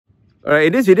Alright,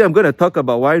 in this video, I'm going to talk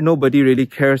about why nobody really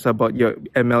cares about your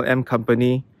MLM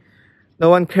company. No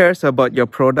one cares about your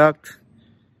product.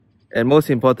 And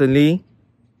most importantly,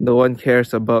 no one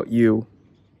cares about you.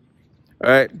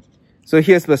 Alright, so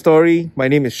here's the story. My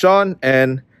name is Sean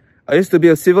and I used to be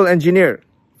a civil engineer.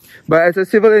 But as a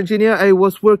civil engineer, I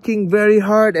was working very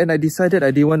hard and I decided I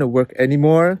didn't want to work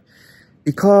anymore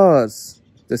because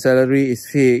the salary is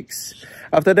fixed.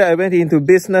 After that, I went into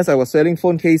business. I was selling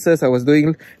phone cases. I was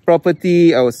doing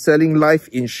property. I was selling life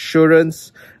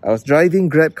insurance. I was driving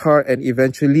Grab car, and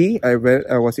eventually I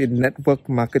was in network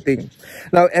marketing.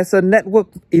 Now, as a network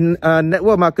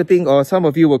marketing, or some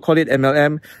of you will call it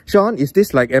MLM. Sean, is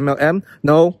this like MLM?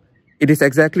 No, it is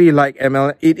exactly like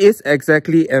MLM. It is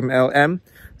exactly MLM.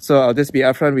 So I'll just be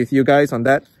upfront with you guys on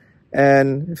that.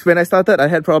 And when I started, I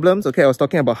had problems. Okay, I was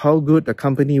talking about how good the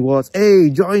company was. Hey,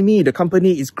 join me. The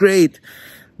company is great.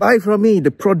 Buy from me. The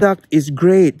product is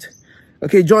great.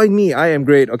 Okay, join me. I am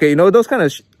great. Okay, you know, those kind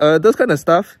of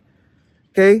stuff.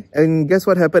 Okay, and guess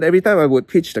what happened? Every time I would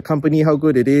pitch the company, how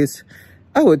good it is,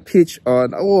 I would pitch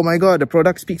on, oh my God, the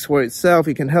product speaks for itself.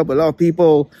 It can help a lot of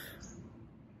people.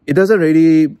 It doesn't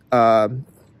really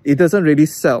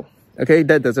sell. Okay,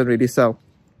 that doesn't really sell.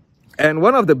 And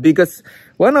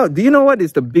do you know what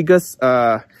is the biggest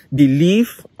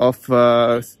belief of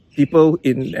people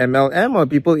in MLM or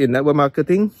people in network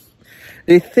marketing?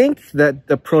 They think that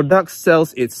the product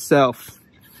sells itself.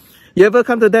 You ever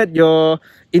come to that? Your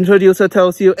introducer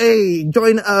tells you, hey,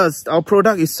 join us. Our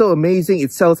product is so amazing.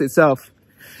 It sells itself.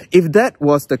 If that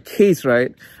was the case,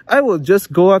 right, I will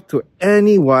just go up to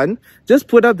anyone, just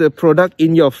put up the product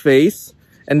in your face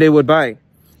and they would buy.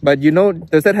 But you know,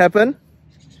 does that happen?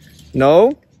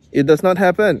 No, it does not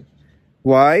happen.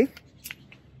 Why?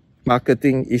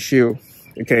 Marketing issue.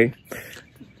 Okay.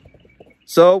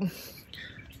 So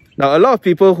now a lot of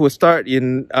people who start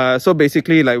in, so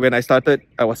basically like when I started,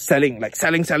 I was selling.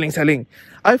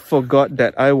 I forgot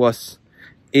that I was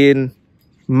in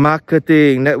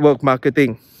marketing, network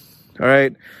marketing. All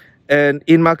right. And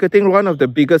in marketing, one of the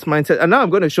biggest mindset, and now I'm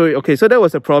going to show you. Okay, so that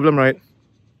was a problem, right?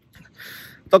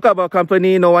 Talk about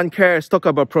company, no one cares. Talk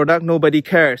about product, nobody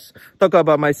cares. Talk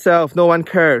about myself, no one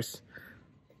cares.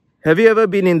 Have you ever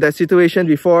been in that situation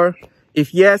before?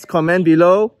 If yes, comment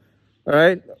below. All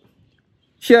right.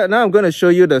 Here, now I'm going to show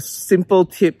you the simple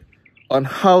tip on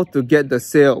how to get the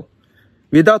sale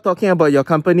without talking about your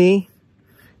company,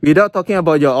 without talking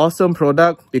about your awesome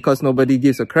product, because nobody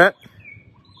gives a crap.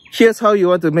 Here's how you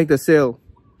want to make the sale.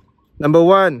 Number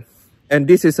one, and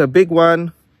this is a big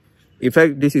one. In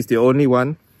fact, this is the only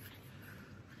one.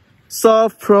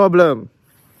 Solve problem.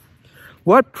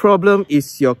 What problem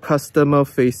is your customer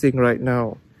facing right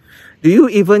now? Do you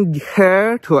even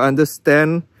care to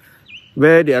understand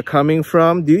where they are coming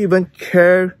from? Do you even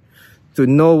care to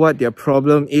know what their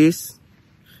problem is?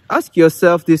 Ask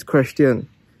yourself this question.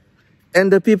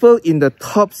 And the people in the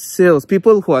top sales,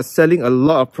 people who are selling a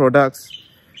lot of products,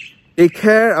 they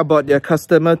care about their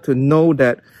customer to know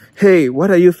that, hey, what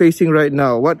are you facing right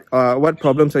now? What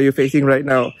problems are you facing right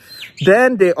now?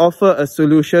 Then they offer a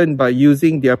solution by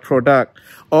using their product,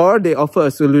 or they offer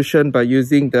a solution by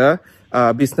using the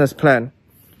business plan.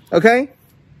 Okay?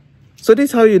 So this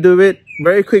is how you do it.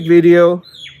 Very quick video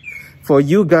for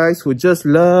you guys who just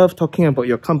love talking about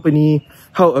your company,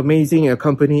 how amazing your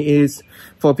company is.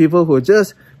 For people who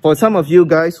for some of you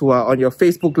guys who are on your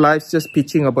Facebook lives just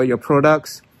pitching about your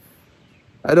products.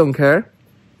 I don't care.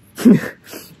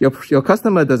 Your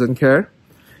customer doesn't care.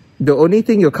 The only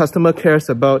thing your customer cares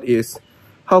about is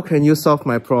how can you solve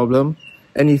my problem?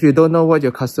 And if you don't know what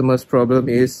your customer's problem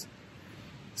is,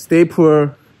 stay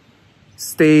poor,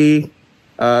 stay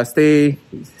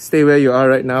where you are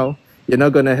right now. You're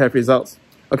not gonna have results.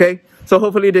 Okay? So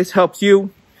hopefully this helps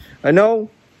you. I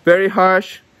know, very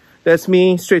harsh. That's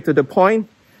me, straight to the point.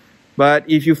 But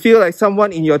if you feel like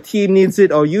someone in your team needs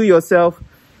it, or you yourself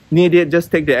need it,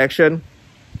 just take the action.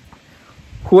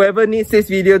 Whoever needs this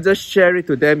video, just share it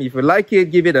to them. If you like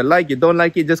it, give it a like. You don't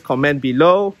like it, just comment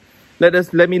below.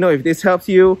 Let me know if this helps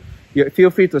you.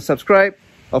 Feel free to subscribe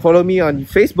or follow me on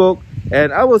Facebook.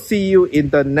 And I will see you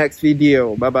in the next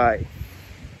video. Bye-bye.